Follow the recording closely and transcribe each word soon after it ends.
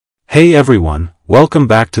Hey everyone, welcome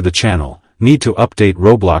back to the channel. Need to update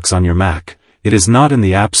Roblox on your Mac? It is not in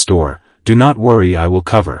the App Store. Do not worry, I will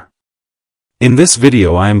cover. In this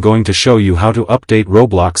video I am going to show you how to update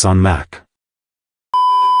Roblox on Mac.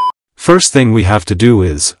 First thing we have to do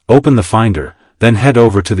is, open the Finder, then head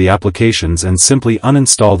over to the applications and simply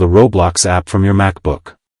uninstall the Roblox app from your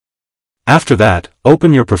MacBook. After that,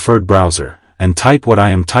 open your preferred browser, and type what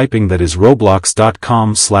I am typing, that is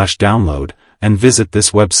roblox.com/download, and visit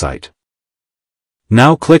this website.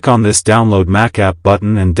 Now click on this Download Mac App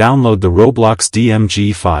button and download the Roblox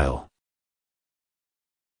DMG file.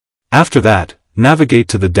 After that, navigate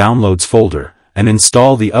to the Downloads folder, and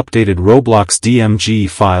install the updated Roblox DMG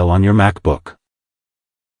file on your MacBook.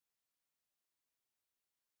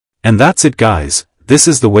 And that's it guys, this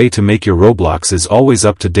is the way to make your Roblox is always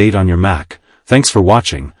up to date on your Mac. Thanks for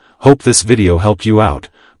watching, hope this video helped you out.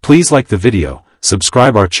 Please like the video,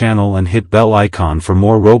 subscribe our channel and hit bell icon for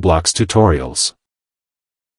more Roblox tutorials.